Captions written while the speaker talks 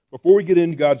Before we get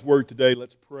into God's Word today,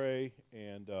 let's pray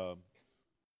and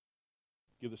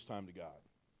give this time to God.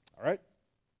 All right?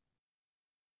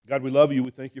 God, we love you.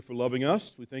 We thank you for loving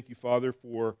us. We thank you, Father,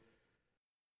 for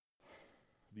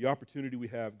the opportunity we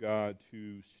have, God,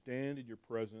 to stand in your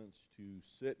presence, to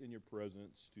sit in your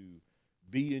presence, to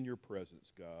be in your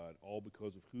presence, God, all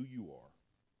because of who you are.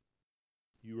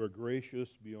 You are gracious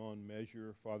beyond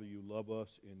measure. Father, you love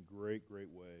us in great, great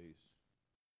ways.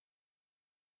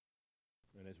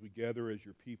 And as we gather as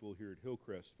your people here at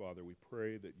Hillcrest, Father, we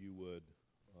pray that you would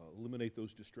eliminate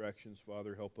those distractions,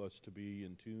 Father. Help us to be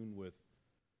in tune with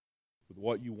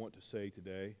what you want to say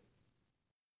today.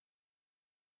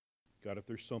 God, if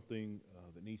there's something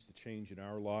that needs to change in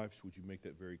our lives, would you make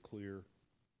that very clear?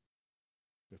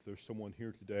 If there's someone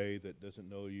here today that doesn't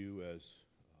know you as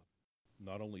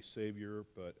not only Savior,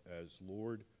 but as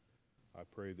Lord, I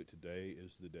pray that today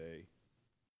is the day.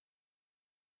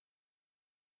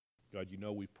 God, you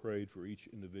know we've prayed for each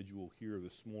individual here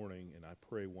this morning, and I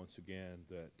pray once again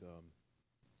that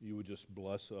you would just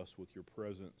bless us with your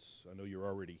presence. I know you're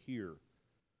already here,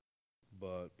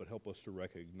 but help us to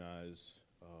recognize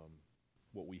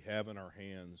what we have in our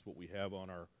hands, what we have on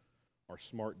our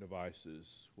smart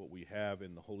devices, what we have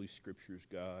in the Holy Scriptures,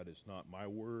 God, is not my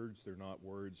words. They're not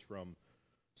words from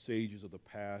sages of the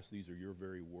past. These are your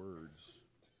very words.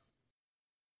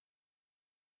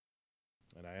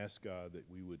 And I ask, God, that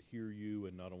we would hear you,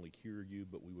 and not only hear you,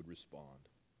 but we would respond.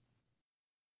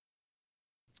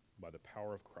 By the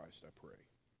power of Christ, I pray.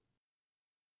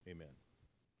 Amen.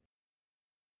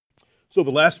 So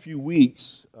the last few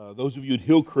weeks, those of you at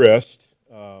Hillcrest,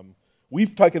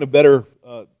 we've taken a better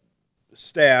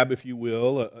stab, if you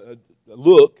will, a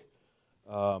look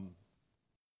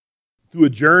through a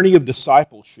journey of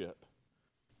discipleship.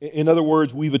 In other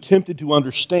words, we've attempted to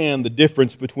understand the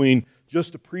difference between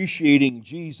just appreciating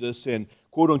Jesus and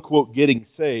quote-unquote getting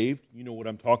saved. You know what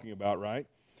I'm talking about, right?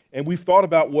 And we've thought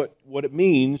about what it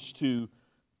means to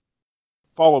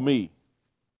follow me.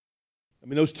 I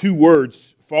mean, those two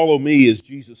words, follow me, as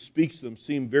Jesus speaks them,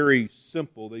 seem very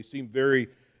simple. They seem very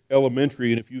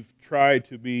elementary. And if you've tried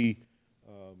to be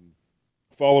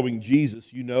following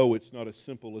Jesus, you know it's not as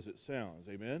simple as it sounds.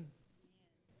 Amen?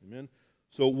 Amen?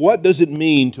 So what does it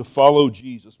mean to follow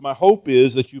Jesus? My hope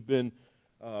is that you've been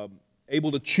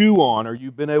able to chew on, or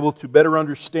you've been able to better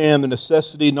understand the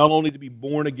necessity not only to be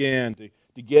born again,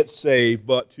 to get saved,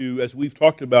 but to, as we've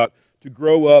talked about, to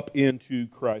grow up into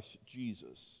Christ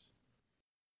Jesus.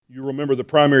 You remember the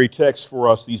primary text for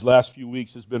us these last few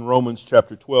weeks has been Romans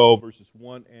chapter 12, verses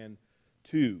 1 and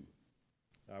 2.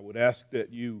 I would ask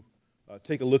that you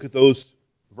take a look at those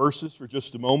verses for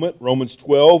just a moment. Romans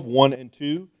 12, 1 and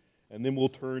 2. And then we'll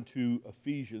turn to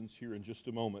Ephesians here in just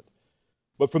a moment.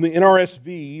 But from the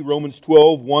NRSV, Romans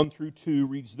 12, 1 through 2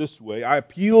 reads this way: I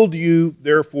appeal to you,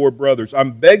 therefore, brothers.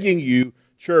 I'm begging you,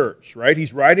 church, right?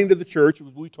 He's writing to the church, as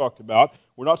we talked about.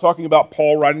 We're not talking about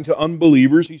Paul writing to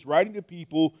unbelievers. He's writing to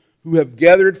people who have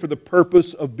gathered for the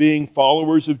purpose of being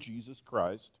followers of Jesus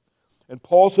Christ. And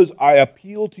Paul says, I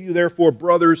appeal to you, therefore,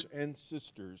 brothers and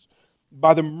sisters,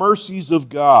 by the mercies of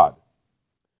God,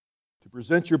 to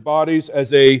present your bodies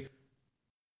as a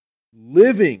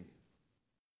living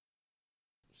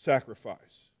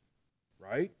sacrifice,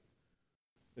 right?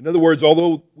 In other words,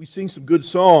 although we sing some good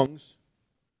songs,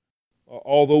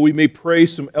 although we may pray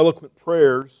some eloquent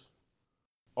prayers,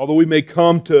 although we may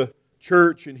come to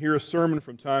church and hear a sermon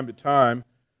from time to time,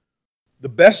 the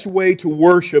best way to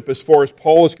worship, as far as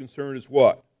Paul is concerned, is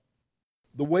what?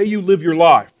 The way you live your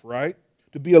life, right?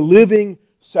 To be a living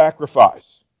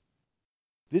sacrifice.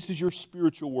 This is your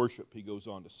spiritual worship, he goes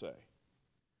on to say.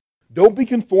 Don't be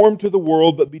conformed to the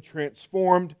world, but be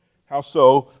transformed. How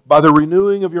so? By the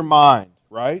renewing of your mind,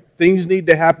 right? Things need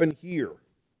to happen here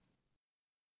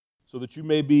so that you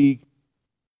may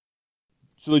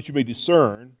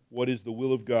discern what is the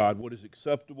will of God, what is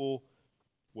acceptable,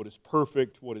 what is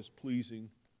perfect, what is pleasing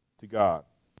to God.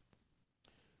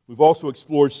 We've also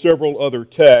explored several other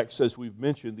texts, as we've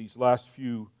mentioned these last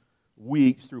few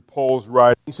weeks through Paul's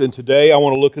writings. And today I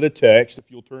want to look at a text, if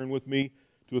you'll turn with me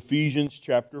to Ephesians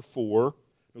chapter 4.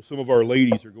 Some of our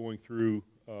ladies are going through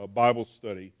Bible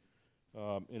study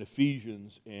in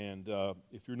Ephesians. And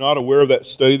if you're not aware of that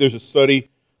study, there's a study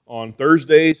on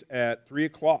Thursdays at 3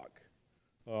 o'clock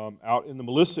out in the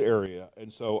Melissa area.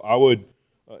 And so I would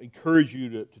encourage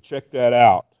you to check that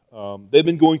out. They've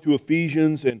been going through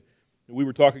Ephesians, and we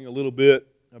were talking a little bit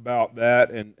about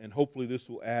that, and hopefully this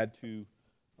will add to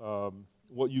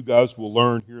what you guys will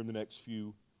learn here in the next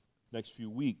few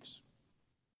weeks.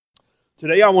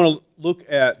 Today I want to look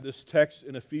at this text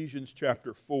in Ephesians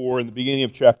chapter 4 and the beginning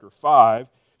of chapter 5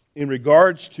 in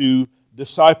regards to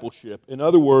discipleship. In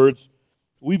other words,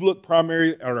 we've looked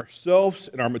primarily at ourselves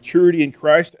and our maturity in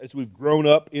Christ as we've grown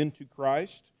up into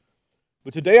Christ.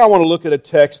 But today I want to look at a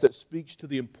text that speaks to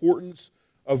the importance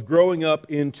of growing up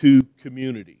into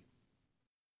community.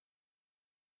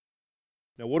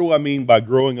 Now, what do I mean by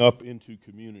growing up into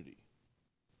community?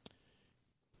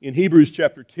 In Hebrews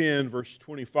chapter 10, verse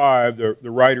 25,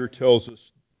 the writer tells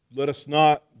us, "Let us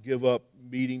not give up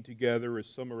meeting together as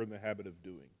some are in the habit of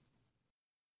doing."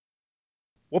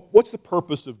 What's the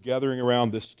purpose of gathering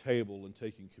around this table and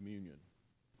taking communion?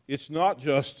 It's not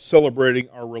just celebrating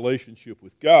our relationship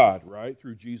with God, right,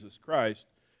 through Jesus Christ.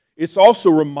 It's also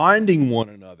reminding one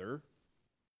another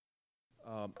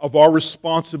of our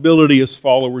responsibility as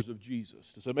followers of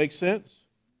Jesus. Does that make sense?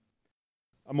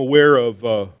 I'm aware of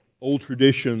old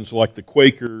traditions like the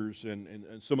Quakers and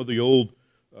some of the old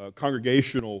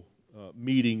congregational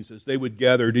meetings as they would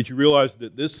gather. Did you realize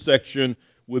that this section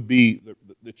would be,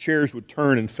 the chairs would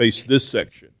turn and face this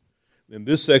section? In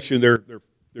this section,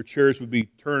 their chairs would be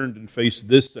turned and face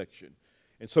this section.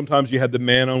 And sometimes you had the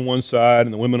man on one side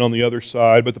and the women on the other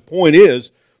side. But the point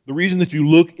is, the reason that you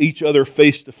look each other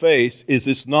face to face is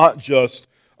it's not just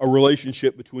a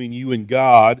relationship between you and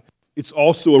God. It's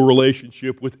also a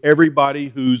relationship with everybody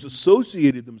who's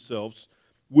associated themselves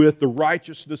with the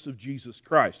righteousness of Jesus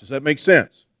Christ. Does that make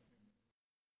sense?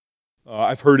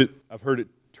 I've heard it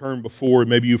termed before, and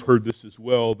maybe you've heard this as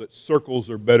well, that circles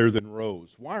are better than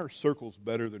rows. Why are circles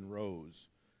better than rows?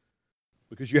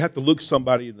 Because you have to look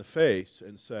somebody in the face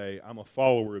and say, "I'm a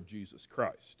follower of Jesus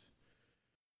Christ."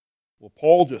 Well,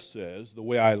 Paul just says, the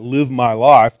way I live my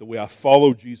life, the way I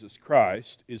follow Jesus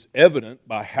Christ, is evident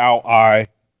by how I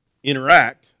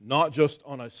interact, not just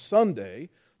on a Sunday,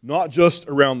 not just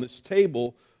around this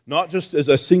table, not just as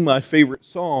I sing my favorite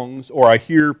songs or I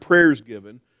hear prayers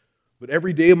given, but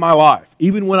every day of my life,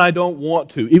 even when I don't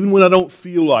want to, even when I don't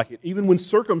feel like it, even when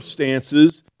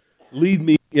circumstances lead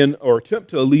me in or attempt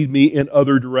to lead me in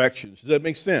other directions. Does that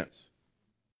make sense?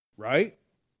 Right?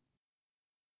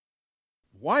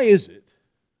 Why is it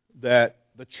that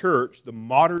the church, the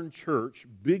modern church,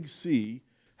 Big C,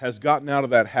 has gotten out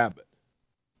of that habit?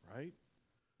 Right?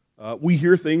 We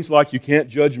hear things like, "You can't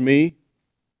judge me."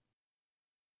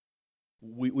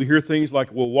 We hear things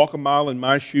like, "Well, walk a mile in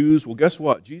my shoes." Well, guess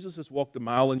what? Jesus has walked a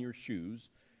mile in your shoes,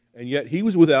 and yet He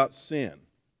was without sin.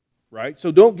 Right?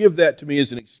 So don't give that to me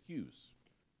as an excuse.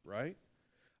 Right?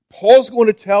 Paul's going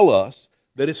to tell us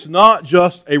that it's not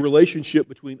just a relationship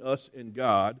between us and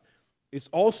God. It's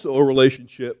also a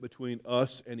relationship between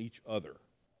us and each other.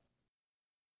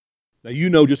 Now, you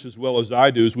know just as well as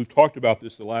I do, as we've talked about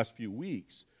this the last few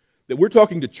weeks, that we're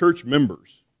talking to church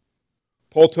members.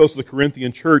 Paul tells the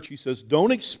Corinthian church, he says,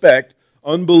 don't expect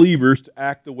unbelievers to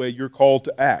act the way you're called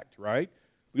to act, right?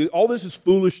 Because all this is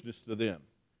foolishness to them.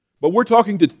 But we're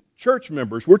talking to church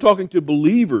members. We're talking to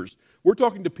believers. We're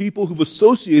talking to people who've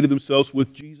associated themselves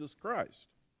with Jesus Christ.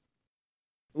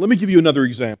 Let me give you another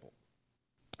example.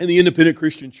 In the independent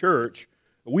Christian church,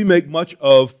 we make much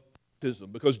of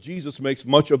baptism because Jesus makes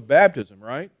much of baptism,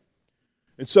 right?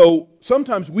 And so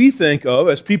sometimes we think of,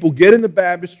 as people get in the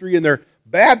baptistry and they're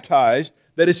baptized,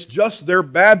 that it's just their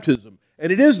baptism.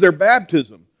 And it is their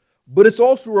baptism. But it's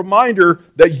also a reminder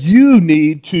that you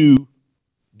need to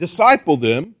disciple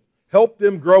them, help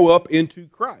them grow up into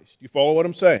Christ. You follow what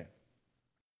I'm saying?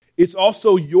 It's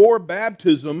also your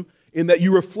baptism in that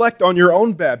you reflect on your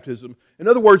own baptism. In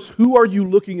other words, who are you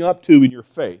looking up to in your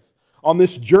faith? On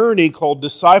this journey called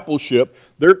discipleship,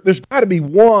 there's got to be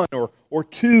one or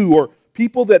two or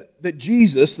people that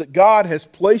Jesus, that God has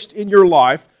placed in your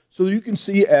life so that you can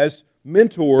see as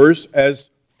mentors, as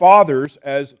fathers,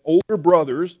 as older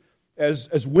brothers,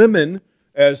 as women,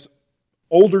 as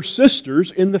older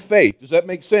sisters in the faith. Does that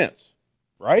make sense?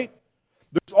 Right?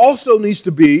 There also needs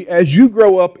to be, as you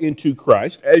grow up into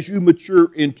Christ, as you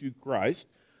mature into Christ,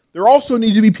 there also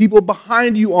need to be people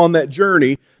behind you on that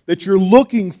journey that you're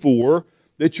looking for,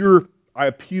 I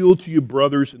appeal to you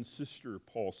brothers and sisters,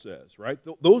 Paul says, right?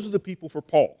 Those are the people for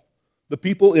Paul. The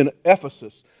people in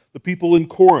Ephesus, the people in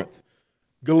Corinth,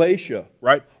 Galatia,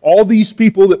 right? All these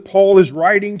people that Paul is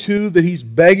writing to, that he's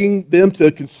begging them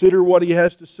to consider what he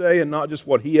has to say, and not just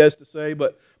what he has to say,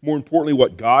 but more importantly,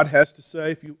 what God has to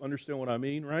say, if you understand what I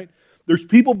mean, right? There's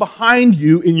people behind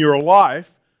you in your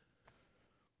life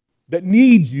that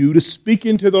need you to speak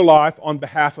into their life on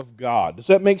behalf of God. Does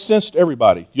that make sense to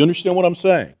everybody? Do you understand what I'm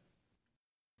saying?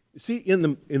 You see,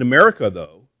 in America,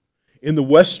 though, in the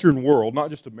Western world, not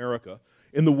just America,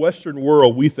 in the Western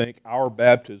world, we think our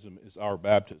baptism is our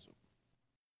baptism.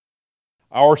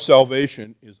 Our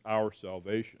salvation is our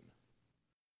salvation.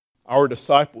 Our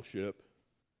discipleship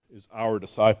is our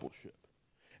discipleship.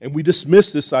 And we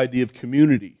dismiss this idea of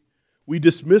community. We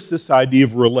dismiss this idea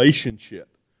of relationship.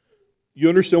 You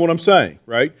understand what I'm saying,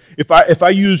 right? If I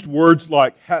used words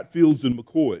like Hatfields and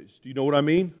McCoys, do you know what I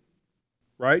mean?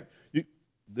 Right?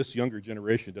 This younger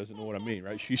generation doesn't know what I mean,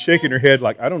 right? She's shaking her head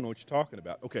like, I don't know what you're talking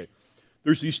about. Okay,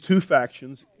 there's these two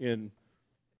factions in...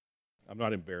 I'm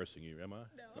not embarrassing you, am I?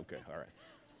 No. Okay, all right.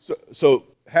 So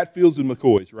Hatfields and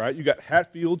McCoys, right? You got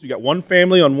Hatfields, you got one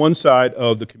family on one side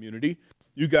of the community.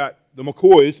 You got the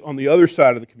McCoys on the other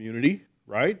side of the community,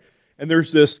 right? And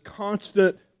there's this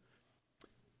constant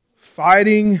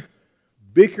fighting,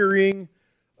 bickering,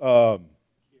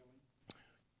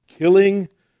 killing.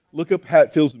 Look up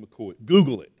Hatfields and McCoys.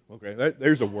 Google it. Okay,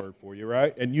 there's a word for you,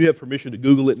 right? And you have permission to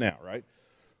Google it now, right?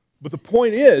 But the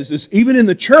point is even in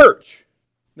the church,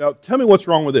 now tell me what's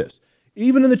wrong with this.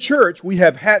 Even in the church, we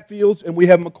have Hatfields and we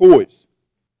have McCoys,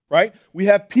 right? We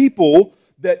have people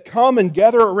that come and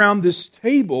gather around this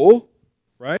table,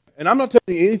 right? And I'm not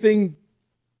telling you anything,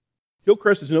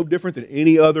 Hillcrest is no different than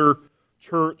any other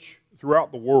church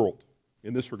throughout the world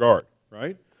in this regard,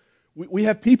 right? We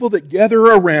have people that gather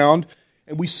around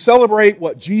and we celebrate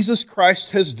what Jesus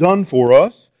Christ has done for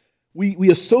us. We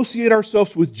associate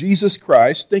ourselves with Jesus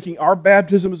Christ, thinking our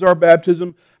baptism is our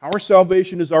baptism, our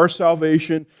salvation is our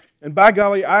salvation, and by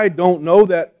golly, I don't know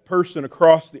that person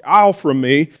across the aisle from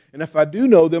me, and if I do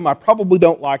know them, I probably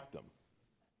don't like them.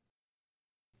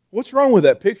 What's wrong with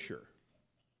that picture?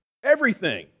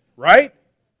 Everything, right?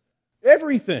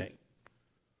 Everything.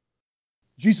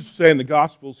 Jesus would say in the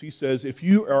Gospels, he says, if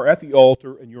you are at the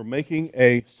altar and you're making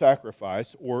a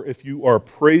sacrifice, or if you are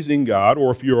praising God, or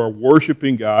if you are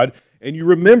worshiping God, and you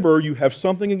remember you have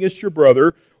something against your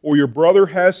brother, or your brother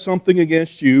has something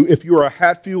against you, if you are a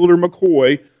Hatfield or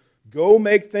McCoy, go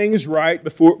make things right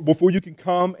before you can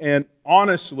come and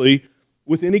honestly,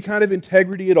 with any kind of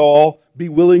integrity at all, be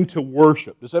willing to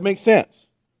worship. Does that make sense?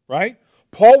 Right?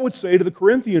 Paul would say to the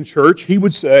Corinthian church, he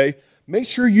would say, make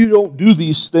sure you don't do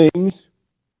these things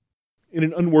in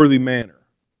an unworthy manner.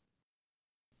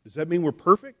 Does that mean we're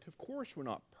perfect? Of course we're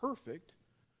not perfect.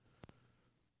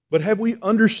 But have we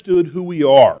understood who we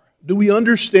are? Do we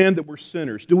understand that we're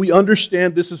sinners? Do we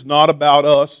understand this is not about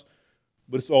us,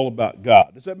 but it's all about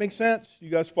God? Does that make sense? You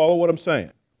guys follow what I'm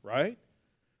saying, right?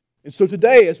 And so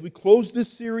today, as we close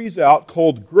this series out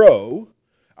called Grow,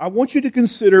 I want you to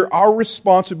consider our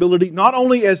responsibility, not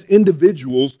only as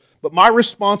individuals, but my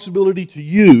responsibility to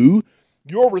you,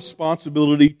 your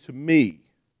responsibility to me.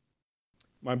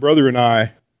 My brother and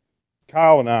I,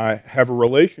 Kyle and I, have a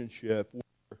relationship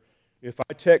where if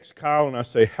I text Kyle and I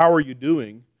say, how are you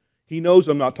doing? He knows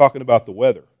I'm not talking about the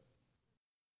weather.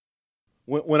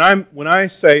 When I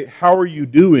say, how are you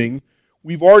doing,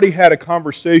 we've already had a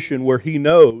conversation where he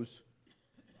knows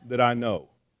that I know.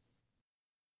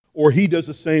 Or he does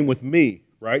the same with me,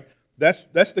 right?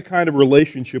 That's the kind of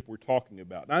relationship we're talking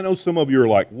about. And I know some of you are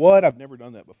like, what? I've never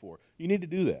done that before. You need to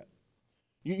do that.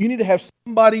 You need to have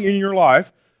somebody in your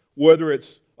life, whether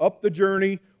it's up the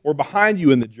journey or behind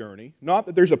you in the journey. Not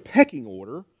that there's a pecking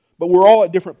order, but we're all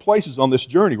at different places on this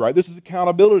journey, right? This is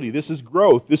accountability. This is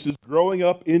growth. This is growing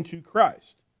up into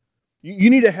Christ. You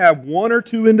need to have one or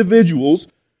two individuals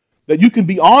that you can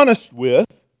be honest with,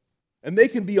 and they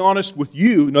can be honest with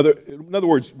you. In other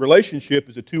words, relationship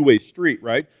is a two-way street,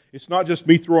 right? It's not just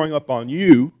me throwing up on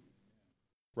you,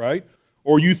 right?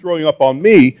 Or you throwing up on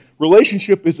me.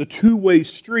 Relationship is a two-way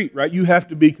street, right? You have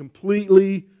to be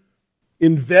completely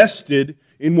invested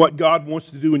in what God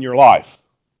wants to do in your life.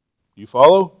 Do you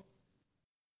follow?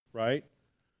 Right?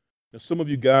 Now, some of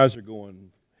you guys are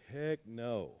going, heck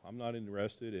no, I'm not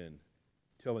interested in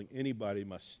telling anybody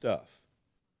my stuff.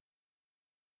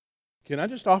 Can I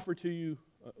just offer to you,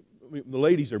 the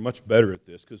ladies are much better at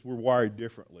this because we're wired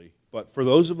differently, but for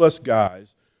those of us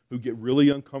guys who get really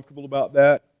uncomfortable about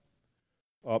that,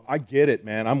 I get it,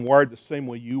 man. I'm wired the same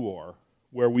way you are,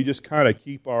 where we just kind of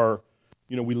keep our,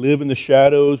 we live in the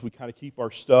shadows, we kind of keep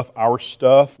our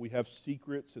stuff, we have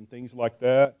secrets and things like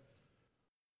that.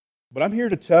 But I'm here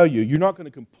to tell you, you're not going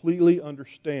to completely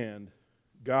understand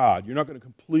God. You're not going to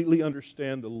completely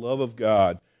understand the love of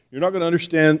God. You're not going to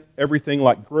understand everything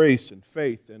like grace and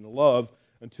faith and love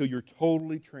until you're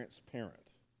totally transparent.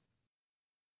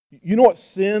 You know what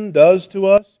sin does to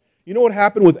us? You know what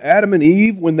happened with Adam and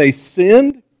Eve when they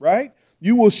sinned, right?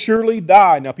 You will surely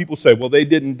die. Now people say, well, they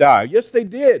didn't die. Yes, they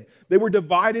did. They were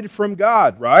divided from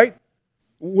God, right?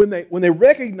 When they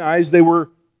recognized they were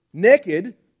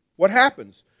naked, what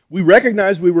happens? We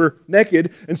recognized we were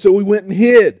naked, and so we went and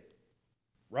hid,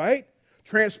 right?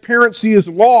 Transparency is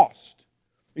lost.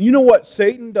 And you know what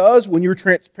Satan does when you're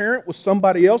transparent with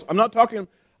somebody else? I'm not talking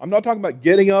about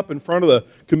getting up in front of the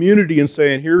community and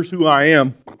saying, here's who I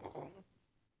am.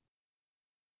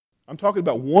 I'm talking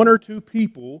about one or two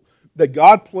people that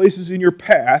God places in your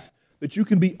path that you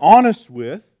can be honest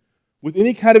with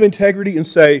any kind of integrity and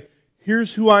say,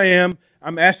 here's who I am.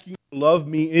 I'm asking you to love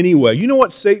me anyway. You know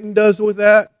what Satan does with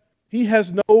that? He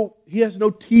has no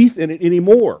teeth in it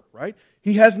anymore, right?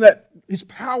 His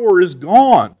power is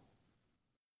gone.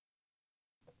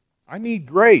 I need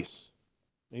grace.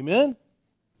 Amen?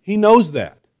 He knows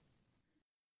that.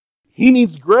 He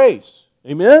needs grace.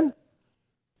 Amen?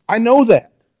 I know that.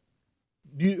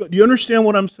 Do you understand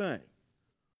what I'm saying?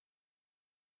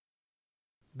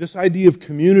 This idea of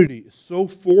community is so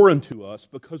foreign to us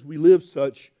because we live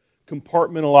such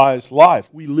compartmentalized life.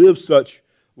 We live such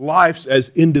lives as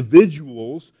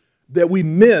individuals that we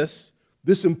miss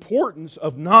this importance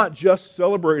of not just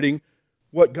celebrating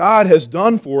what God has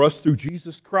done for us through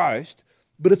Jesus Christ,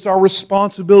 but it's our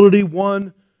responsibility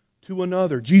one to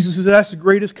another. Jesus has asked the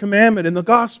greatest commandment in the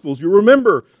Gospels. You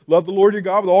remember, love the Lord your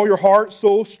God with all your heart,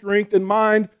 soul, strength, and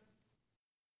mind.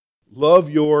 Love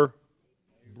your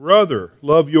brother.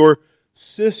 Love your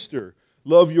sister.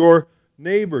 Love your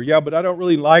neighbor. Yeah, but I don't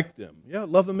really like them. Yeah,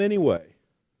 love them anyway.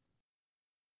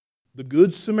 The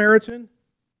Good Samaritan?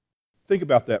 Think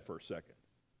about that for a second.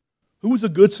 Who was a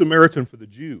Good Samaritan for the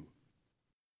Jew?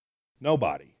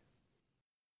 Nobody.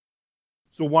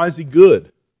 So why is he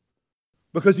good?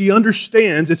 Because he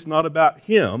understands it's not about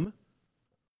him,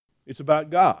 it's about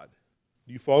God.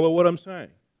 Do you follow what I'm saying?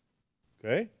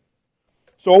 Okay?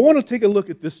 So I want to take a look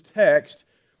at this text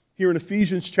here in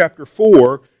Ephesians chapter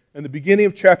 4 and the beginning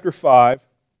of chapter 5,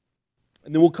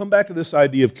 and then we'll come back to this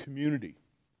idea of community,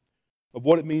 of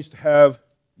what it means to have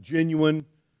genuine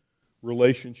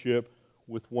relationship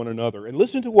with one another. And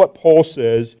listen to what Paul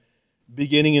says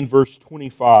beginning in verse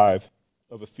 25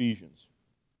 of Ephesians.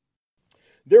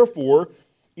 Therefore,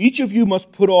 each of you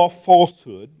must put off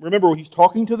falsehood. Remember, he's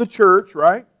talking to the church,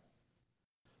 right?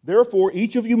 Therefore,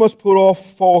 each of you must put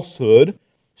off falsehood.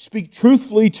 Speak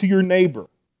truthfully to your neighbor.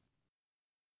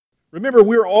 Remember,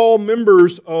 we're all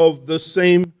members of the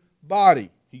same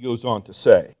body, he goes on to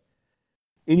say.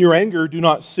 In your anger, do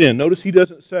not sin. Notice he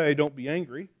doesn't say, don't be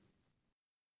angry.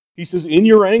 He says, in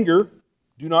your anger,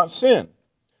 do not sin.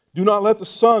 Do not let the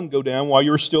sun go down while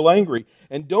you're still angry.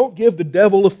 And don't give the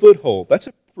devil a foothold. That's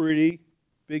a pretty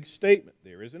big statement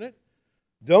there, isn't it?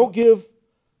 Don't give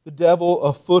the devil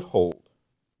a foothold.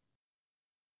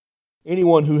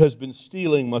 Anyone who has been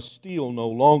stealing must steal no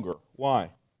longer. Why?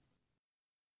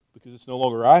 Because it's no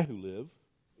longer I who live,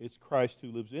 it's Christ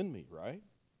who lives in me, right?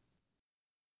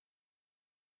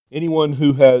 Anyone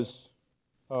who has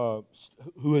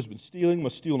been stealing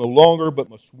must steal no longer, but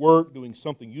must work, doing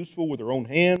something useful with their own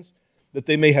hands, that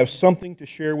they may have something to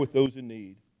share with those in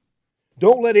need.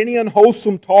 Don't let any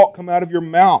unwholesome talk come out of your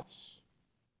mouths.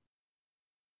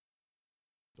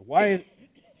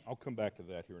 I'll come back to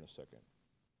that here in a second.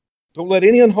 Don't let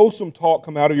any unwholesome talk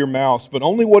come out of your mouths, but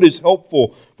only what is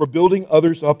helpful for building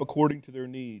others up according to their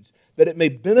needs, that it may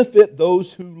benefit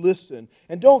those who listen.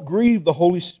 And don't grieve the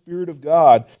Holy Spirit of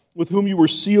God, with whom you were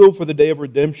sealed for the day of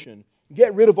redemption.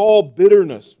 Get rid of all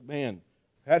bitterness. Man,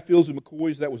 Hatfields and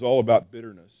McCoys, that was all about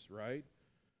bitterness, right?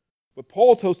 But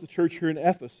Paul tells the church here in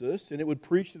Ephesus, and it would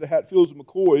preach to the Hatfields and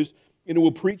McCoys, and it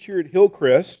will preach here at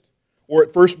Hillcrest, or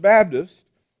at First Baptist,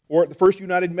 or at the First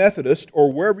United Methodist,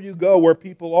 or wherever you go where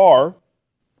people are,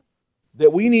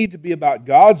 that we need to be about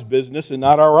God's business and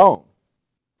not our own.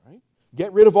 Right?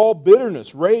 Get rid of all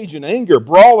bitterness, rage, and anger,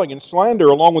 brawling and slander,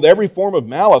 along with every form of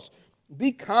malice.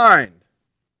 Be kind.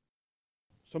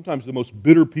 Sometimes the most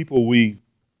bitter people we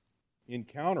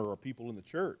encounter are people in the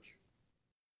church.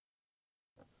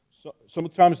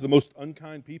 Sometimes the most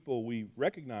unkind people we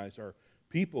recognize are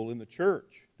people in the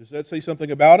church. Does that say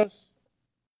something about us?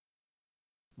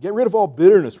 Get rid of all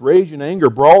bitterness, rage, and anger,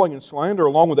 brawling and slander,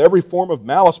 along with every form of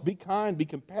malice. Be kind, be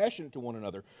compassionate to one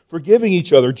another, forgiving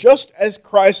each other, just as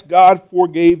Christ God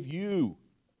forgave you.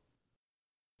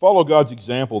 Follow God's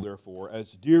example, therefore,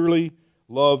 as dearly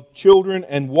loved children,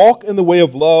 and walk in the way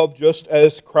of love, just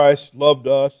as Christ loved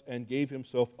us and gave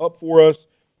himself up for us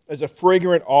as a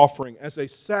fragrant offering, as a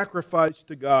sacrifice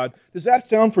to God. Does that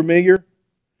sound familiar?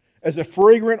 As a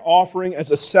fragrant offering,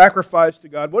 as a sacrifice to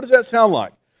God. What does that sound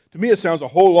like? To me, it sounds a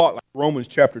whole lot like Romans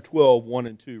chapter 12, 1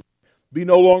 and 2. Be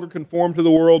no longer conformed to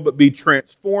the world, but be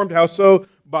transformed. How so?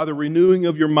 By the renewing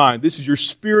of your mind. This is your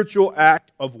spiritual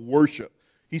act of worship.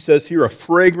 He says here, a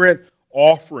fragrant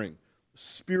offering,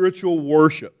 spiritual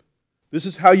worship. This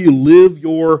is how you live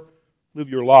your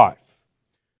life.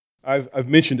 I've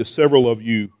mentioned to several of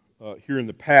you here in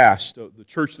the past the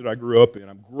church that I grew up in.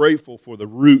 I'm grateful for the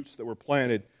roots that were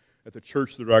planted at the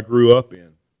church that I grew up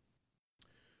in.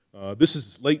 This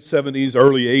is late 70s,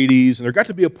 early 80s, and there got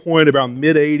to be a point around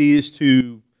mid-80s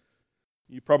to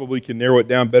you probably can narrow it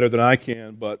down better than I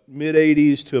can, but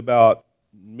mid-'80s to about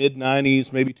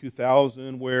mid-'90s, maybe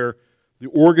 2000, where the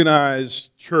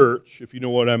organized church, if you know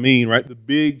what I mean, right, the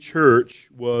big church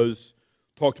was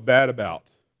talked bad about.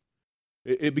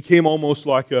 It became almost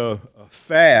like a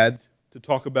fad to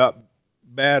talk about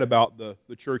bad about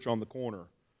the church on the corner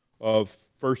of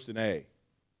First and A.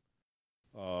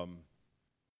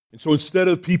 And so instead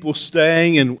of people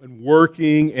staying and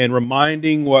working and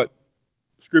reminding what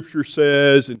Scripture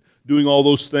says and doing all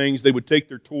those things, they would take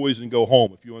their toys and go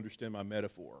home, if you understand my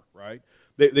metaphor, right?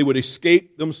 They would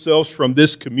escape themselves from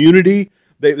this community.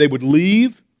 They would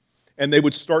leave, and they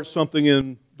would start something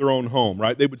in their own home,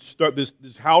 right? They would start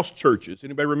these house churches.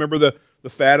 Anybody remember the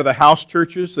fad of the house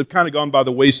churches? They've kind of gone by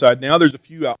the wayside now. There's a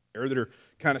few out there that are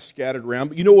kind of scattered around,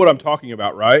 but you know what I'm talking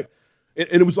about, right?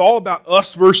 And it was all about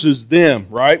us versus them,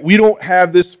 right? We don't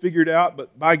have this figured out,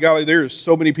 but by golly, there's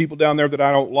so many people down there that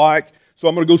I don't like. So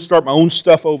I'm going to go start my own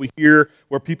stuff over here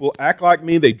where people act like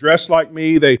me, they dress like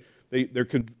me, they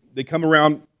come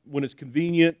around when it's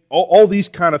convenient, all these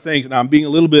kind of things. And I'm being a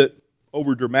little bit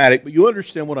over dramatic, but you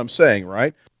understand what I'm saying,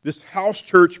 right? This house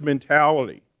church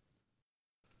mentality.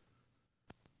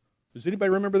 Does anybody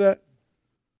remember that?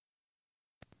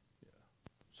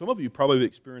 Some of you probably have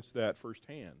experienced that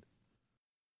firsthand.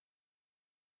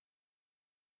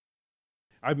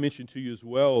 I've mentioned to you as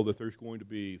well that there's going to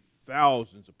be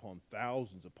thousands upon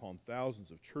thousands upon thousands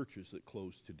of churches that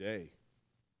close today.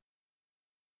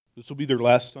 This will be their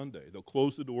last Sunday. They'll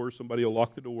close the door, somebody will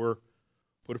lock the door,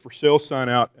 put a for sale sign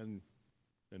out, and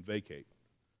vacate.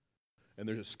 And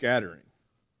there's a scattering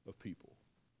of people.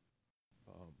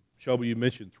 Shelby, you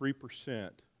mentioned 3%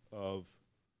 of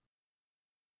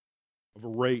a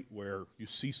rate where you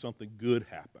see something good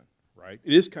happen, right?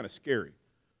 It is kind of scary.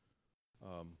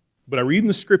 But I read in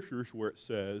the Scriptures where it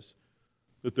says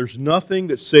that there's nothing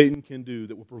that Satan can do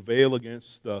that will prevail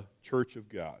against the church of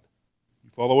God.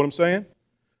 You follow what I'm saying?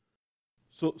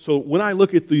 So when I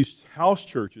look at these house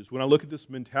churches, when I look at this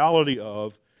mentality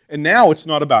of, and now it's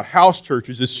not about house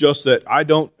churches, it's just that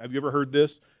have you ever heard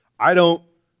this? I don't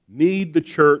need the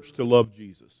church to love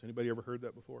Jesus. Anybody ever heard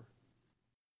that before?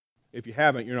 If you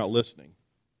haven't, you're not listening.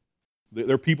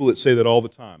 There are people that say that all the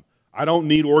time. I don't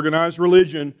need organized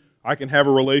religion. I can have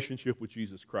a relationship with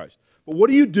Jesus Christ. But what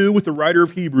do you do with the writer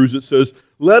of Hebrews that says,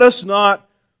 let us not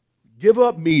give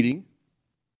up meeting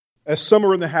as some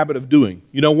are in the habit of doing?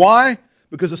 You know why?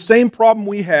 Because the same problem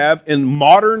we have in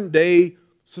modern day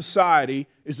society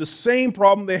is the same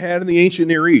problem they had in the ancient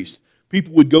Near East.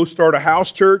 People would go start a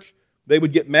house church. They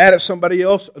would get mad at somebody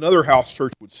else. Another house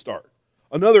church would start.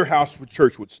 Another house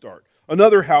church would start.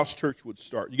 Another house church would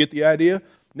start. You get the idea?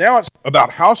 Now it's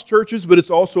about house churches, but it's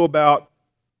also about,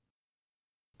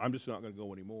 I'm just not going to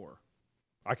go anymore.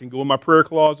 I can go in my prayer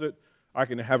closet. I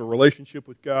can have a relationship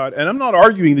with God. And I'm not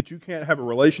arguing that you can't have a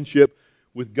relationship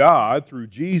with God through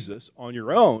Jesus on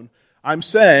your own. I'm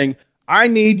saying, I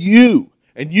need you,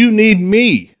 and you need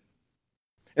me.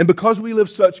 And because we live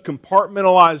such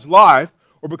compartmentalized life,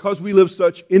 or because we live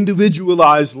such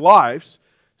individualized lives,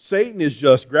 Satan is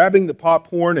just grabbing the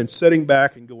popcorn and sitting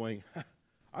back and going,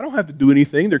 I don't have to do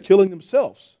anything. They're killing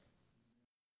themselves.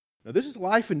 Now, this is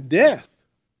life and death.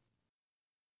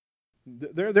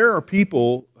 There are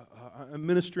people, I'm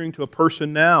ministering to a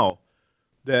person now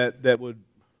that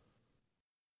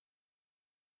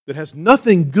has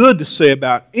nothing good to say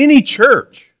about any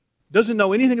church, doesn't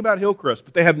know anything about Hillcrest,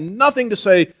 but they have nothing to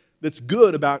say that's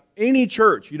good about any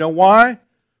church. You know why?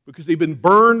 Because they've been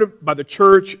burned by the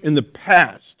church in the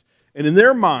past. And in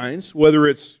their minds, whether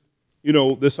it's,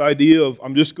 this idea of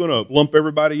I'm just going to lump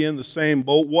everybody in the same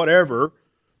boat, whatever,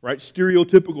 right,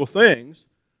 stereotypical things,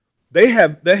 they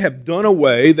have done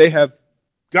away, they have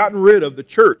gotten rid of the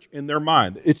church in their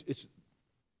mind. It's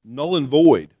null and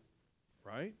void,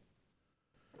 right?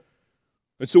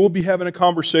 And so we'll be having a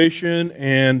conversation,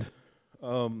 and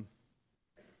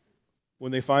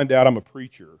when they find out I'm a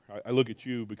preacher, I look at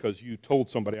you because you told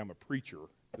somebody I'm a preacher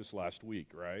this last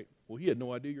week, right? Well, he had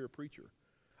no idea you're a preacher.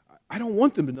 I don't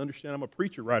want them to understand I'm a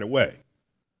preacher right away.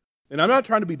 And I'm not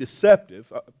trying to be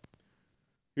deceptive.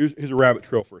 Here's a rabbit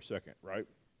trail for a second, right?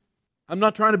 I'm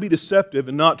not trying to be deceptive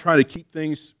and not trying to keep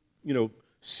things,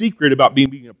 secret about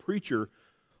being a preacher,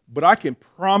 but I can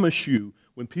promise you,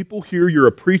 when people hear you're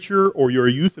a preacher or you're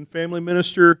a youth and family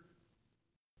minister,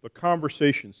 the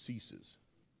conversation ceases.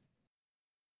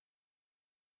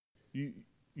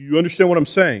 You understand what I'm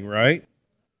saying, right?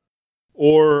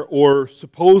 Or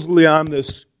supposedly I'm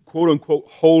this quote-unquote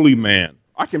holy man.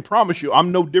 I can promise you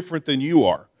I'm no different than you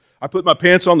are. I put my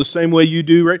pants on the same way you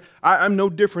do, right? I'm no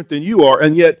different than you are,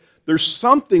 and yet there's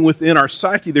something within our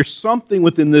psyche, there's something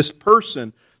within this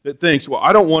person that thinks, well,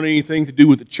 I don't want anything to do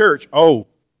with the church. Oh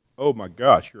my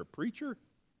gosh, you're a preacher?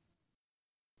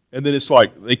 And then it's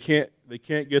like they can't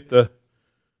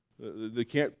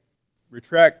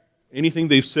retract anything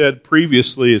they've said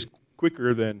previously is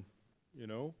quicker than,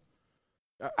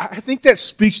 I think that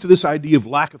speaks to this idea of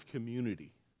lack of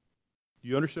community. Do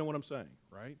you understand what I'm saying,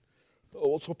 right?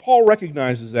 So Paul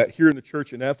recognizes that here in the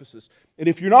church in Ephesus. And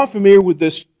if you're not familiar with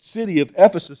this city of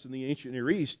Ephesus in the ancient Near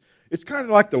East, it's kind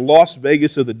of like the Las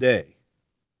Vegas of the day,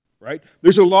 right?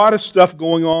 There's a lot of stuff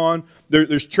going on.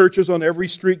 There's churches on every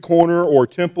street corner, or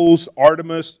temples,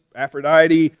 Artemis,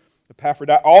 Aphrodite,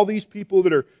 all these people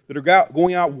that are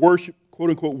going out worship,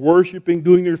 quote unquote, worshiping,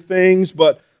 doing their things,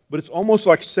 but it's almost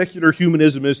like secular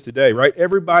humanism is today, right?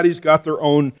 Everybody's got their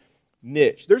own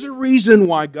niche. There's a reason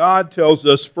why God tells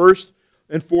us first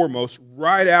and foremost,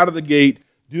 right out of the gate,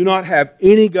 do not have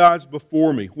any gods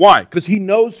before me. Why? Because He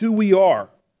knows who we are.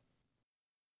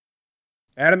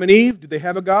 Adam and Eve, did they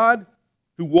have a God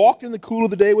who walked in the cool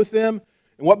of the day with them?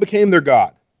 And what became their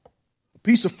God? A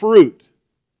piece of fruit.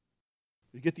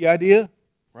 You get the idea?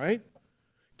 Right?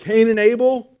 Cain and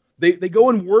Abel, they go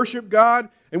and worship God.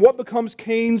 And what becomes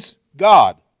Cain's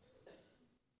God?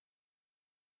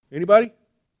 Anybody?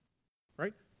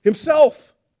 Right?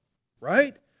 Himself.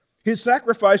 Right? His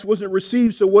sacrifice wasn't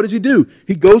received, so what does he do?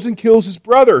 He goes and kills his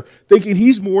brother, thinking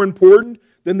he's more important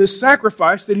than the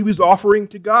sacrifice that he was offering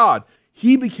to God.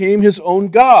 He became his own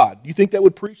God. Do you think that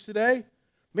would preach today?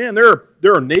 Man, there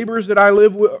are neighbors that I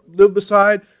live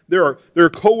beside. There are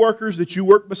coworkers that you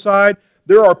work beside.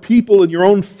 There are people in your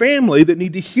own family that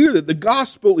need to hear that the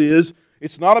gospel is,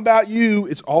 it's not about you,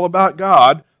 it's all about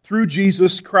God through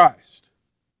Jesus Christ.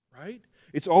 Right?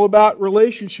 It's all about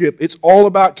relationship. It's all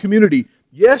about community.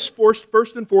 Yes,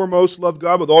 first and foremost, love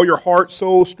God with all your heart,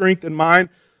 soul, strength, and mind,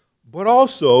 but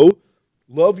also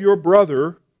love your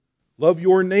brother, love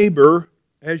your neighbor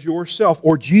as yourself.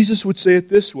 Or Jesus would say it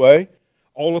this way,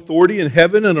 all authority in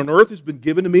heaven and on earth has been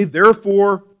given to me,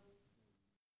 therefore,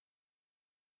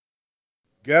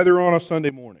 gather on a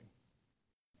Sunday morning.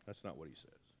 That's not what He says.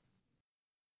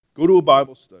 Go to a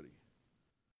Bible study.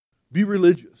 Be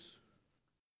religious.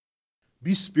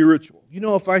 Be spiritual.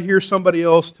 If I hear somebody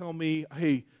else tell me,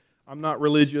 hey, I'm not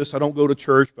religious, I don't go to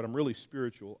church, but I'm really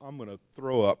spiritual, I'm going to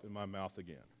throw up in my mouth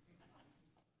again.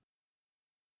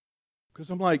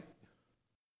 Because I'm like,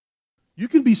 you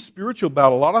can be spiritual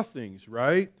about a lot of things,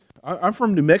 right? I'm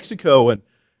from New Mexico, and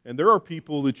there are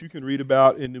people that you can read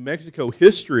about in New Mexico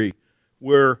history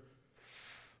where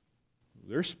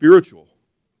they're spiritual.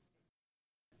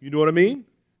 You know what I mean?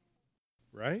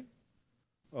 Right?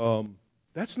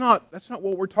 That's not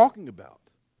what we're talking about,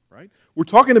 right? We're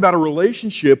talking about a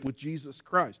relationship with Jesus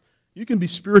Christ. You can be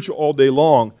spiritual all day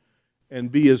long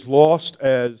and be as lost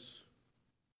as...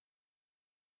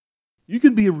 You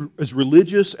can be as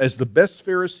religious as the best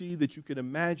Pharisee that you can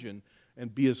imagine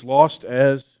and be as lost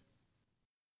as...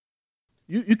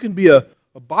 You can be a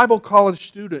Bible college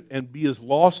student and be as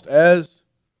lost as...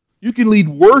 You can lead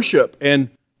worship and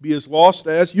be as lost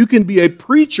as... You can be a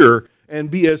preacher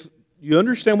and be as... You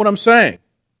understand what I'm saying,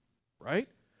 right?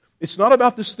 It's not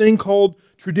about this thing called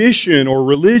tradition or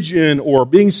religion or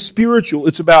being spiritual.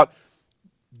 It's about,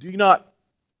 do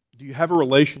you have a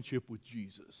relationship with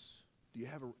Jesus?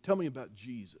 Tell me about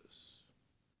Jesus.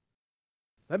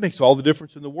 That makes all the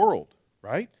difference in the world,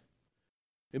 right?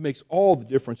 It makes all the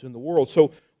difference in the world.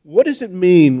 So what does it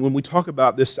mean when we talk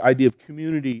about this idea of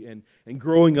community and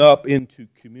growing up into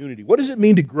community? What does it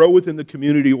mean to grow within the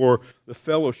community or the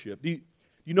fellowship?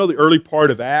 You know the early part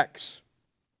of Acts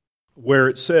where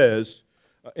it says,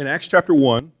 in Acts chapter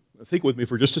 1, think with me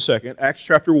for just a second, Acts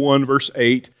chapter 1, verse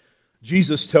 8,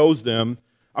 Jesus tells them,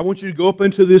 I want you to go up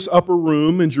into this upper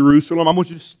room in Jerusalem. I want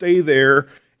you to stay there,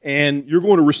 and you're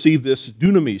going to receive this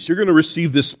dunamis. You're going to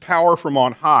receive this power from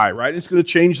on high, right? It's going to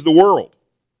change the world,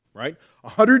 right?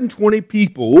 120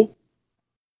 people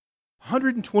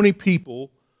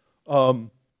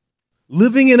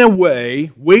living in a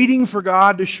way, waiting for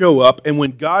God to show up, and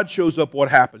when God shows up, what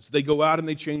happens? They go out and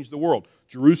they change the world.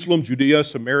 Jerusalem, Judea,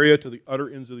 Samaria, to the utter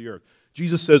ends of the earth.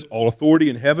 Jesus says, all authority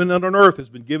in heaven and on earth has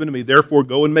been given to me, therefore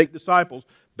go and make disciples,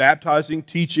 baptizing,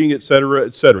 teaching, etc.,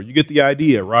 etc. You get the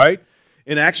idea, right?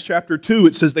 In Acts chapter 2,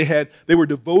 it says they were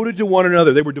devoted to one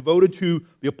another. They were devoted to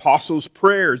the apostles'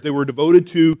 prayers. They were devoted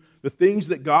to the things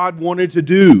that God wanted to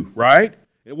do, right?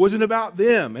 It wasn't about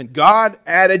them. And God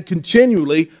added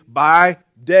continually by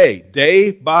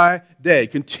day by day,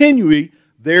 continually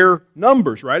their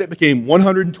numbers, right? It became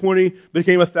 120,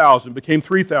 became 1,000, became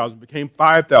 3,000, became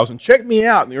 5,000. Check me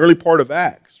out in the early part of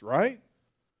Acts, right?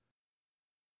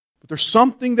 But there's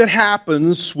something that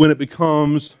happens when it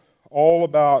becomes all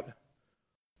about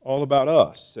all about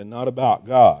us and not about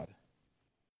God.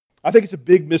 I think it's a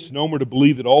big misnomer to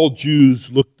believe that all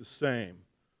Jews look the same.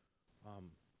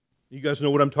 You guys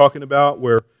know what I'm talking about,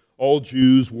 where all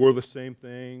Jews wore the same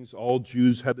things, all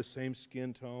Jews had the same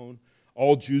skin tone,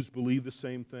 all Jews believe the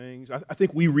same things. I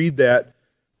think we read that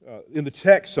in the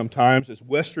text sometimes as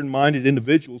Western-minded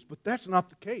individuals, but that's not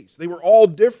the case. They were all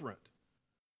different.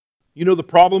 You know the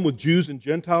problem with Jews and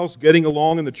Gentiles getting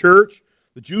along in the church?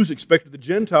 The Jews expected the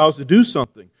Gentiles to do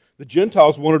something. The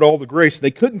Gentiles wanted all the grace.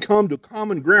 They couldn't come to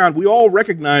common ground. We all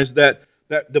recognize that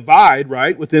divide,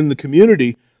 right, within the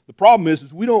community. The problem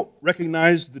is we don't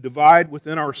recognize the divide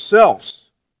within ourselves.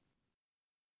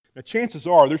 Now, chances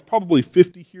are, there's probably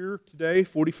 50 here today,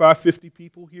 45, 50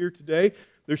 people here today.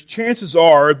 There's chances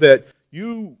are that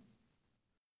there's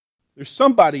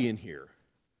somebody in here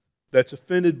that's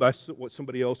offended by what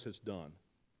somebody else has done.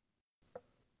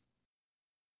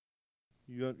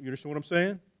 You understand what I'm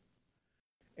saying?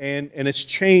 And it's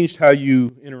changed how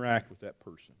you interact with that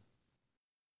person.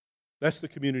 That's the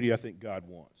community I think God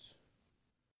wants.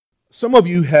 Some of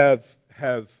you have,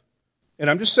 and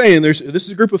I'm just saying, this is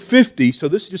a group of 50, so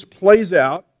this just plays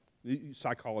out,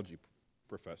 psychology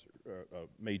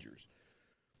majors.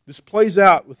 This plays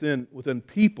out within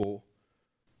people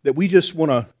that we just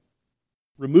want to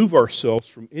remove ourselves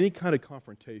from any kind of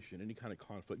confrontation, any kind of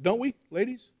conflict. Don't we,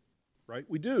 ladies? Right?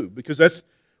 We do, because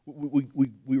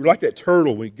we're like that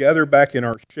turtle. We gather back in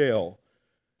our shell.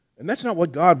 And that's not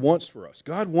what God wants for us.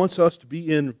 God wants us to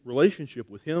be in relationship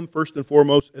with Him first and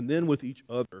foremost, and then with each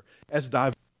other, as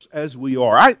diverse as we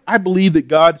are. I believe that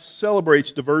God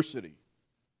celebrates diversity.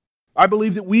 I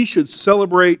believe that we should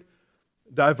celebrate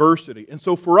diversity. And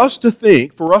so for us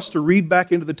to read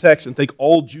back into the text and think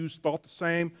all Jews thought the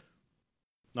same,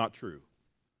 not true.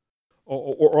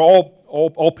 Or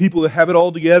all people that have it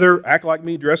all together, act like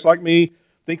me, dress like me,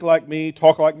 think like me,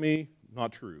 talk like me,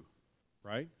 not true,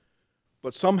 right?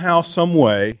 But somehow, some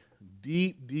way,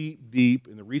 deep, deep, deep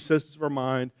in the recesses of our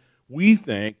mind, we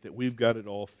think that we've got it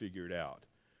all figured out.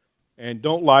 And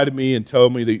don't lie to me and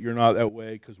tell me that you're not that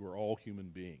way, because we're all human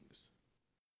beings.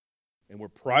 And we're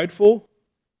prideful,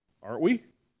 aren't we?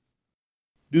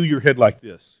 Do your head like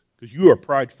this, because you are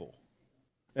prideful.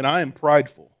 And I am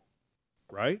prideful,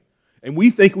 right? And we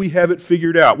think we have it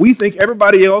figured out. We think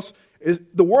everybody else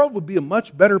the world would be a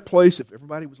much better place if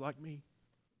everybody was like me.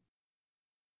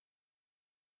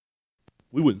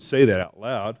 We wouldn't say that out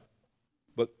loud,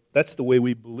 but that's the way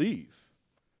we believe,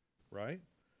 right?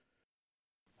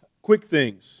 Quick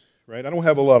things, right? I don't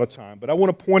have a lot of time, but I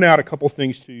want to point out a couple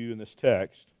things to you in this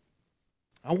text.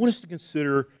 I want us to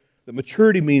consider that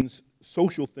maturity means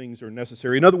social things are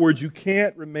necessary. In other words, you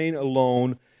can't remain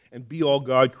alone and be all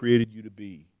God created you to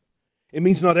be. It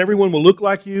means not everyone will look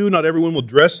like you, not everyone will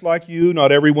dress like you,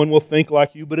 not everyone will think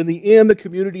like you, but in the end, the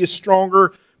community is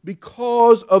stronger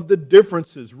because of the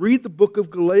differences. Read the book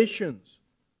of Galatians.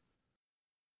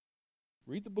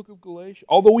 Read the book of Galatians.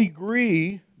 Although we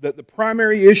agree that the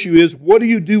primary issue is, what do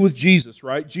you do with Jesus,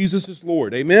 right? Jesus is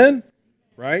Lord. Amen?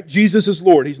 Right? Jesus is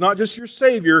Lord. He's not just your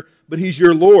Savior, but He's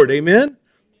your Lord. Amen?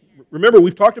 Remember,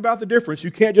 we've talked about the difference.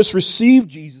 You can't just receive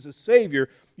Jesus as Savior.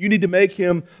 You need to make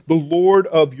Him the Lord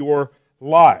of your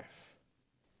life.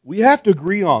 We have to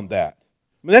agree on that.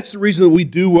 I mean, that's the reason that we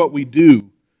do what we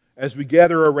do as we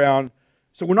gather around.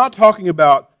 So we're not talking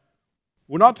about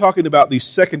these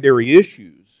secondary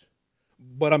issues,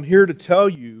 but I'm here to tell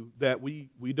you that we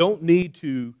don't need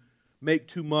to make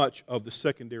too much of the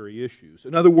secondary issues.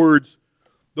 In other words,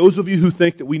 those of you who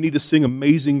think that we need to sing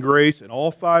Amazing Grace and all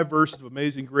 5 verses of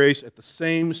Amazing Grace at the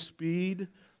same speed,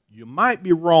 you might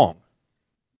be wrong.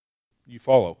 You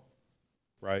follow,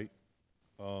 right?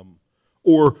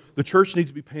 Or the church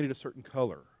needs to be painted a certain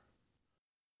color.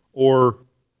 Or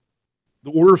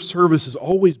the order of service has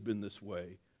always been this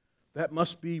way. That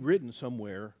must be written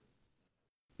somewhere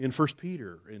in 1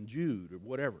 Peter and Jude or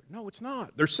whatever. No, it's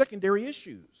not. They're secondary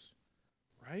issues,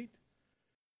 right?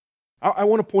 I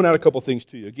want to point out a couple things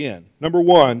to you. Again, number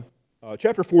 1,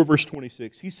 chapter 4, verse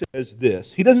 26, he says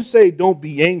this. He doesn't say don't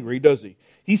be angry, does he?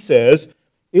 He says,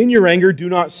 in your anger, do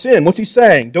not sin. What's he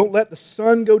saying? Don't let the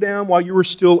sun go down while you are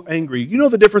still angry. You know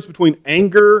the difference between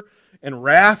anger and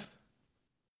wrath?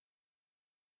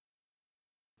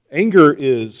 Anger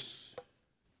is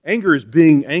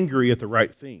being angry at the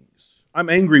right things. I'm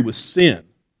angry with sin.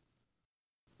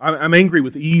 I'm angry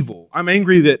with evil. I'm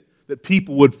angry that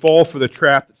people would fall for the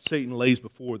trap that Satan lays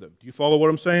before them. Do you follow what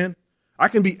I'm saying? I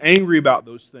can be angry about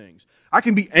those things. I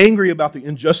can be angry about the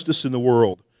injustice in the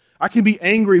world. I can be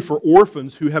angry for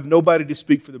orphans who have nobody to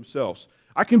speak for themselves.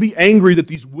 I can be angry that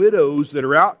these widows that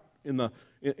are out in the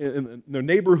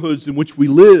neighborhoods in which we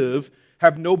live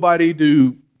have nobody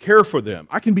to care for them.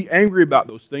 I can be angry about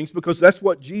those things because that's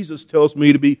what Jesus tells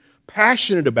me to be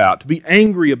passionate about, to be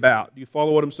angry about. Do you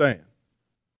follow what I'm saying?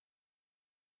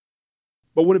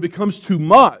 But when it becomes too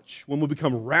much, when we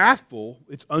become wrathful,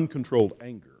 it's uncontrolled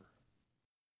anger.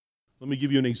 Let me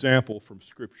give you an example from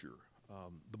Scripture.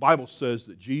 The Bible says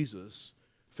that Jesus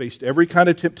faced every kind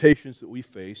of temptations that we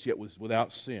face, yet was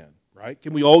without sin, right?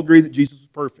 Can we all agree that Jesus was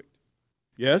perfect?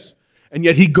 Yes? And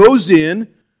yet he goes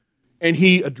in and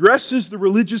he addresses the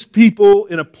religious people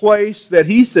in a place that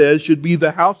he says should be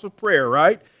the house of prayer,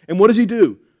 right? And what does he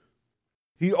do?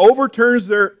 He overturns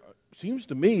their, seems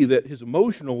to me that his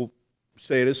emotional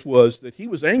status was that he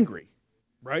was angry,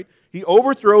 right? He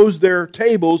overthrows their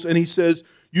tables and he says,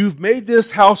 you've made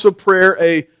this house of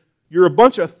prayer you're a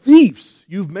bunch of thieves.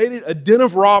 You've made it a den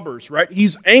of robbers, right?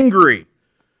 He's angry,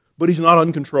 but he's not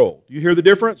uncontrolled. You hear the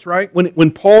difference, right?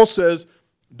 When Paul says,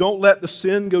 don't let the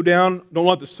sun go down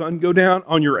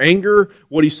on your anger,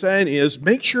 what he's saying is,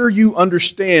 make sure you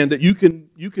understand that you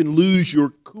can lose your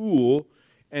cool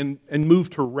and move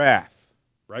to wrath,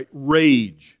 right?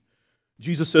 Rage.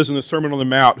 Jesus says in the Sermon on the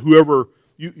Mount, whoever,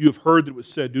 you've heard that it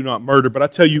was said, do not murder, but I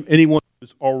tell you, anyone who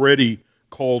is already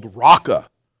called Raka,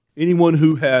 anyone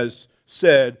who has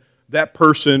said that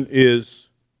person is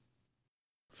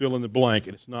fill in the blank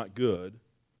and it's not good,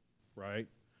 right?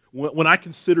 When I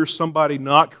consider somebody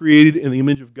not created in the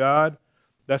image of God,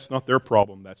 that's not their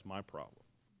problem, that's my problem.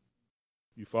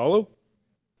 You follow?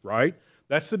 Right?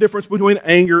 That's the difference between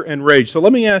anger and rage. So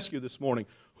let me ask you this morning,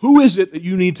 who is it that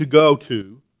you need to go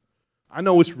to? I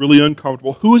know it's really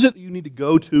uncomfortable. Who is it that you need to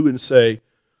go to and say,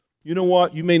 you know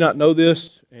what, you may not know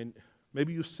this, and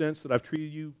maybe you sense that I've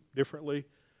treated you differently,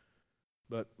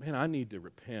 but man, I need to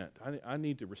repent. I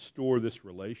need to restore this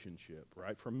relationship,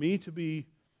 right? For me to be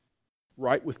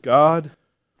right with God,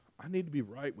 I need to be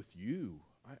right with you.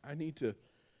 I need to,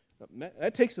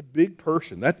 that takes a big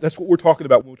person. That's what we're talking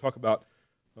about when we talk about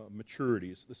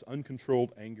maturity. It's this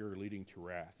uncontrolled anger leading to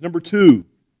wrath. Number 2,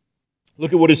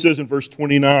 look at what it says in verse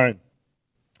 29.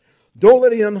 Don't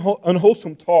let any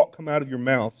unwholesome talk come out of your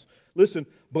mouths. Listen,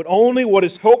 but only what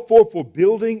is helpful for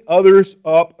building others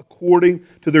up according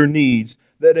to their needs,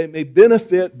 that it may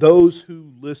benefit those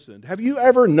who listen. Have you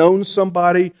ever known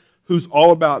somebody who's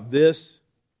all about this?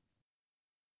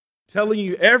 Telling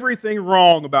you everything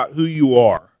wrong about who you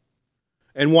are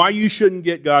and why you shouldn't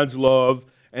get God's love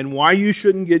and why you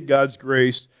shouldn't get God's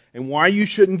grace and why you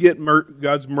shouldn't get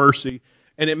God's mercy.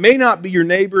 And it may not be your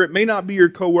neighbor, it may not be your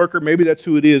coworker, maybe that's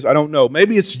who it is, I don't know.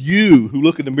 Maybe it's you who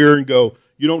look in the mirror and go,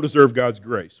 you don't deserve God's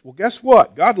grace. Well, guess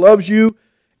what? God loves you,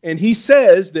 and He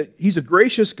says that He's a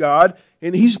gracious God,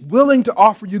 and He's willing to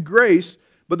offer you grace,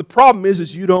 but the problem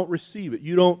is you don't receive it.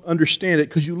 You don't understand it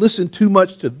because you listen too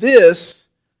much to this.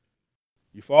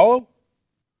 You follow?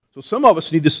 So some of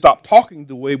us need to stop talking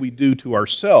the way we do to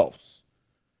ourselves.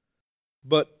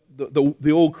 But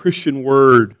the old Christian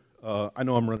word, I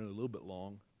know I'm running a little bit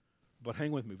long, but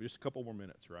hang with me for just a couple more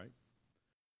minutes, right?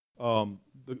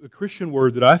 The Christian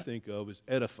word that I think of is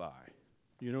edify.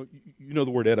 You know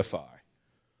the word edify.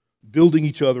 Building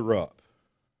each other up,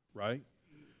 right?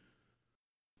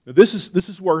 Now this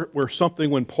is where something,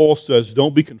 when Paul says,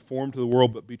 don't be conformed to the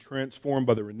world, but be transformed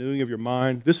by the renewing of your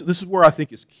mind, this is where I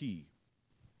think is key.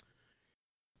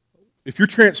 If you're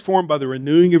transformed by the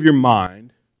renewing of your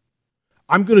mind,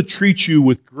 I'm going to treat you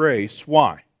with grace.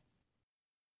 Why?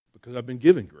 Because I've been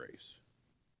given grace.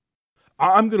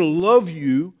 I'm going to love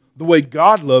you the way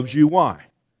God loves you. Why?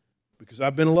 Because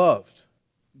I've been loved.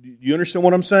 Do you understand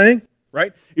what I'm saying?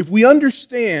 Right? If we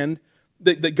understand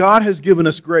that God has given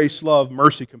us grace, love,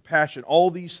 mercy, compassion,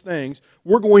 all these things,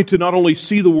 we're going to not only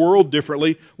see the world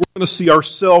differently, we're going to see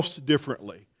ourselves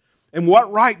differently. And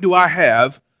what right do I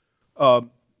have,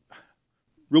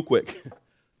 real quick,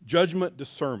 judgment,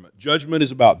 discernment. Judgment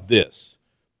is about this.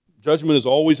 Judgment is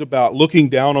always about looking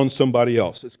down on somebody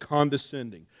else. It's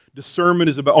condescending. Discernment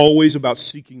is always about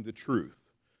seeking the truth.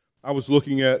 I was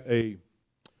looking at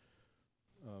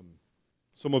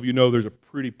some of you know there's a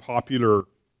pretty popular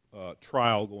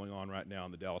trial going on right now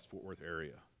in the Dallas-Fort Worth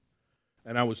area.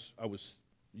 And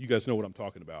you guys know what I'm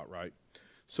talking about, right?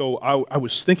 So I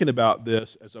was thinking about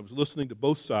this as I was listening to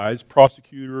both sides,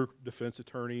 prosecutor, defense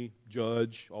attorney,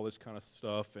 judge, all this kind of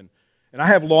stuff. And I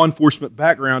have law enforcement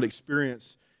background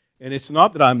experience, and it's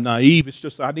not that I'm naive, it's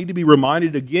just I need to be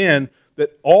reminded again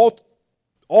that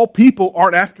all people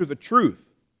aren't after the truth.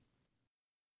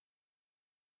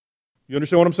 You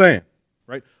understand what I'm saying?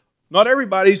 Right? Not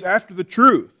everybody's after the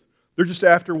truth. They're just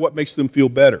after what makes them feel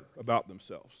better about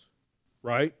themselves.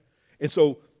 Right? And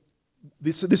so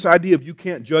this idea of you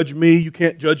can't judge me, you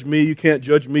can't judge me, you can't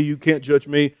judge me, you can't judge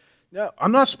me, Now,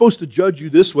 I'm not supposed to judge you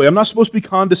this way. I'm not supposed to be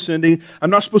condescending. I'm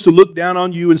not supposed to look down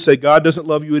on you and say God doesn't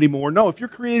love you anymore. No, if you're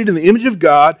created in the image of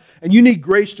God and you need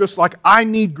grace just like I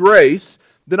need grace,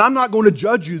 then I'm not going to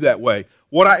judge you that way.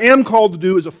 What I am called to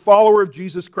do as a follower of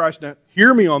Jesus Christ, now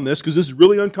hear me on this because this is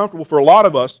really uncomfortable for a lot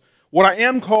of us. What I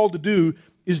am called to do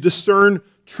is discern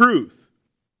truth,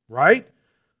 right?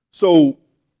 So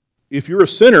if you're a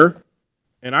sinner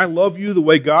and I love you the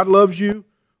way God loves you,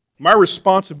 my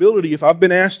responsibility, if I've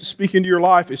been asked to speak into your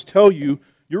life, is tell you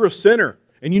you're a sinner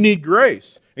and you need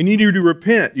grace and you need to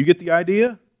repent. You get the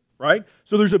idea? Right?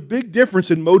 So there's a big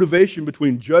difference in motivation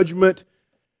between judgment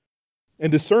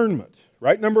and discernment.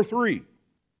 Right? Number 3.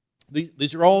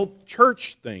 These are all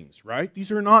church things, right?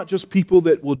 These are not just people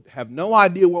that would have no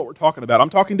idea what we're talking about. I'm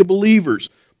talking to believers.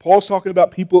 Paul's talking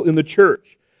about people in the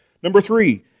church. Number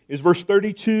 3 is verse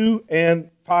 32 and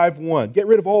 5:1. Get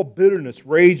rid of all bitterness,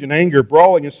 rage, and anger,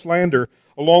 brawling and slander,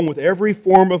 along with every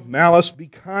form of malice. Be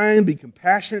kind, be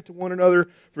compassionate to one another,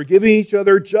 forgiving each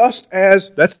other, just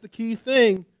as, that's the key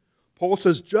thing, Paul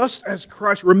says, just as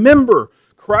Christ, remember,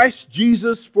 Christ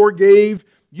Jesus forgave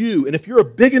you. And if you're a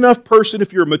big enough person,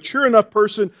 if you're a mature enough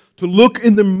person to look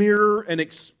in the mirror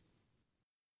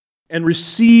and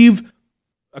receive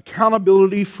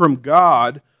accountability from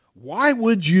God, why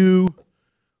would you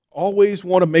always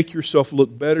want to make yourself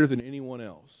look better than anyone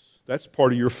else? That's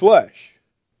part of your flesh.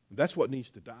 That's what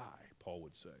needs to die, Paul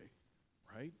would say,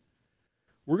 right?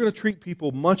 We're going to treat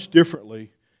people much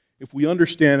differently if we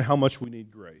understand how much we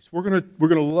need grace. We're going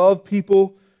to love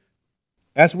people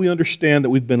as we understand that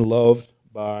we've been loved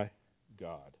by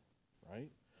God, right?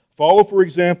 Follow, for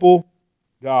example,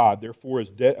 God, therefore, as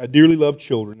dearly loved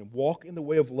children, and walk in the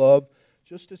way of love,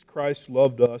 just as Christ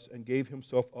loved us and gave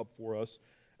himself up for us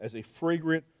as a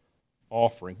fragrant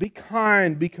offering. Be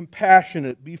kind, be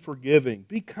compassionate, be forgiving.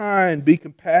 Be kind, be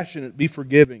compassionate, be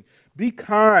forgiving. Be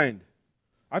kind.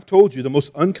 I've told you, the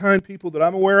most unkind people that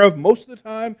I'm aware of, most of the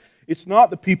time, it's not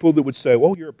the people that would say,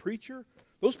 well, you're a preacher.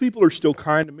 Those people are still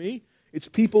kind to me. It's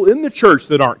people in the church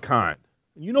that aren't kind.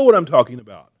 And you know what I'm talking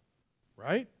about,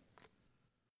 right?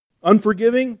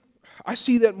 Unforgiving, I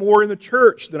see that more in the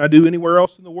church than I do anywhere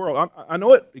else in the world. I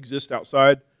know it exists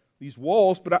outside these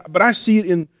walls, but I see it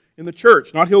in the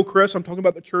church. Not Hillcrest, I'm talking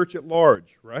about the church at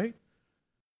large, right?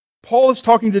 Paul is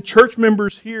talking to church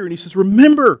members here, and he says,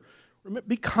 remember,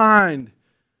 be kind,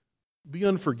 be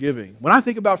unforgiving. When I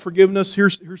think about forgiveness,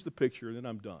 here's the picture, and then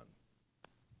I'm done.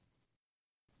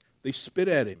 They spit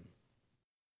at him.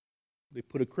 They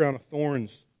put a crown of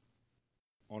thorns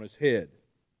on his head.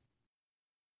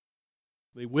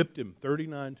 They whipped him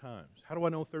 39 times. How do I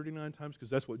know 39 times? Because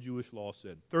that's what Jewish law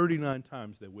said. 39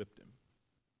 times they whipped him.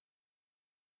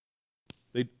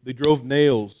 They drove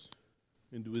nails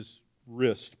into his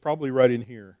wrist, probably right in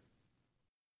here.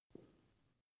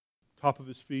 Top of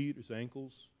his feet, his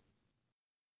ankles.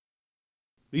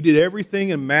 They did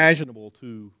everything imaginable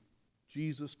to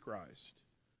Jesus Christ.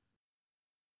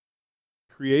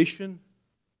 Creation,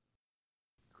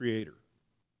 Creator.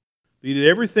 They did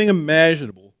everything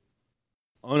imaginable,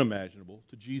 unimaginable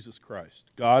to Jesus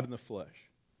Christ, God in the flesh,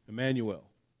 Emmanuel.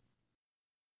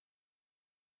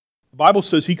 The Bible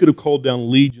says he could have called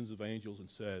down legions of angels and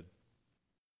said,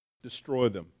 destroy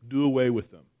them, do away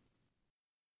with them.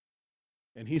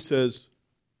 And he says,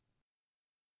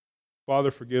 Father,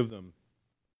 forgive them.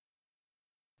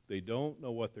 They don't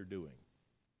know what they're doing.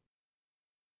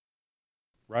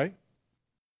 Right?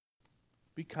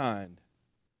 Be kind.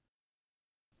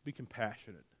 Be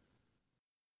compassionate.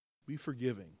 Be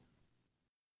forgiving.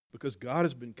 Because God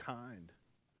has been kind.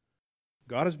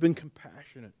 God has been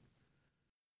compassionate.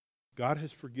 God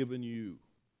has forgiven you.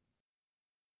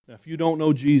 Now, if you don't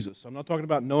know Jesus, I'm not talking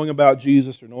about knowing about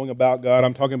Jesus or knowing about God.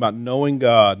 I'm talking about knowing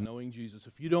God, knowing Jesus.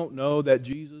 If you don't know that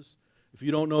Jesus, if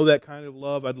you don't know that kind of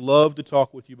love, I'd love to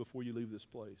talk with you before you leave this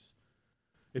place.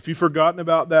 If you've forgotten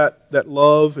about that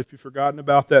love, if you've forgotten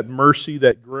about that mercy,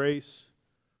 that grace,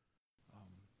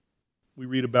 we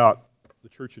read about the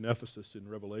church in Ephesus in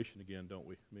Revelation again, don't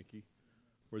we, Mickey?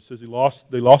 Where it says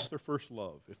they lost their first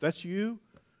love. If that's you,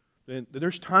 then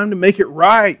there's time to make it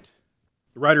right.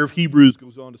 The writer of Hebrews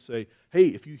goes on to say, hey,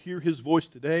 if you hear his voice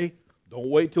today, don't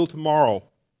wait till tomorrow.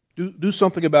 Do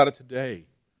something about it today,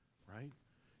 right?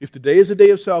 If today is a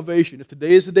day of salvation, if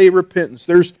today is a day of repentance,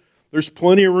 there's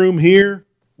plenty of room here.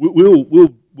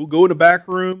 We'll go in the back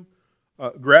room.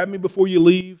 Grab me before you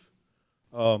leave.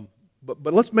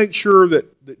 But let's make sure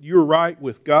that you're right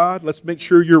with God. Let's make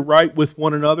sure you're right with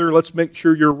one another. Let's make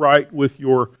sure you're right with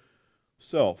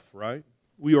yourself, right?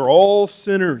 We are all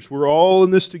sinners. We're all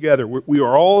in this together. We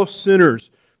are all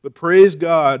sinners. But praise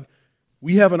God,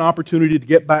 we have an opportunity to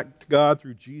get back to God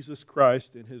through Jesus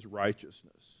Christ and his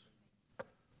righteousness.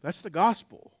 That's the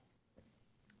gospel.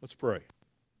 Let's pray.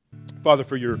 Father,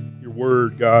 for your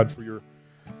word, God, for your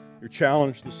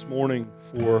challenge this morning,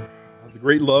 for the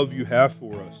great love you have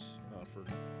for us,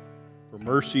 for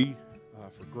mercy,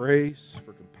 for grace,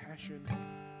 for compassion.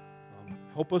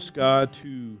 Help us, God,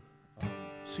 to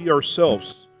see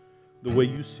ourselves the way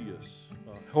you see us.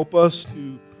 Help us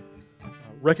to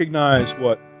recognize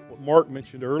what Mark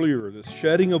mentioned earlier, this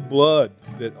shedding of blood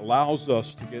that allows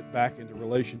us to get back into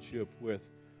relationship with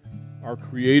our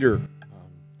Creator,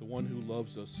 the one who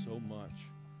loves us so much.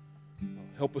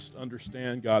 Help us to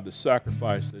understand, God, the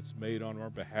sacrifice that's made on our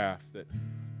behalf, that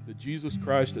Jesus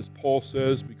Christ, as Paul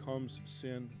says, becomes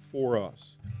sin for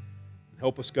us.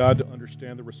 Help us, God, to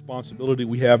understand the responsibility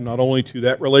we have not only to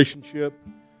that relationship,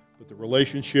 but the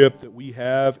relationship that we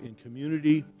have in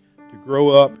community to grow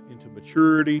up into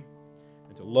maturity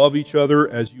and to love each other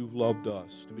as you've loved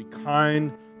us, to be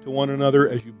kind to one another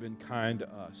as you've been kind to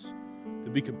us, to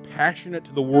be compassionate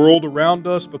to the world around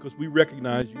us because we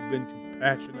recognize you've been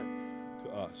compassionate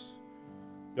to us.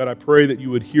 God, I pray that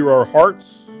you would hear our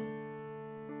hearts,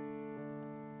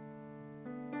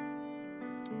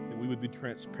 that we would be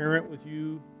transparent with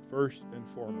you first and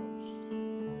foremost.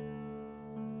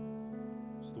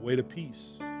 It's the way to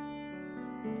peace.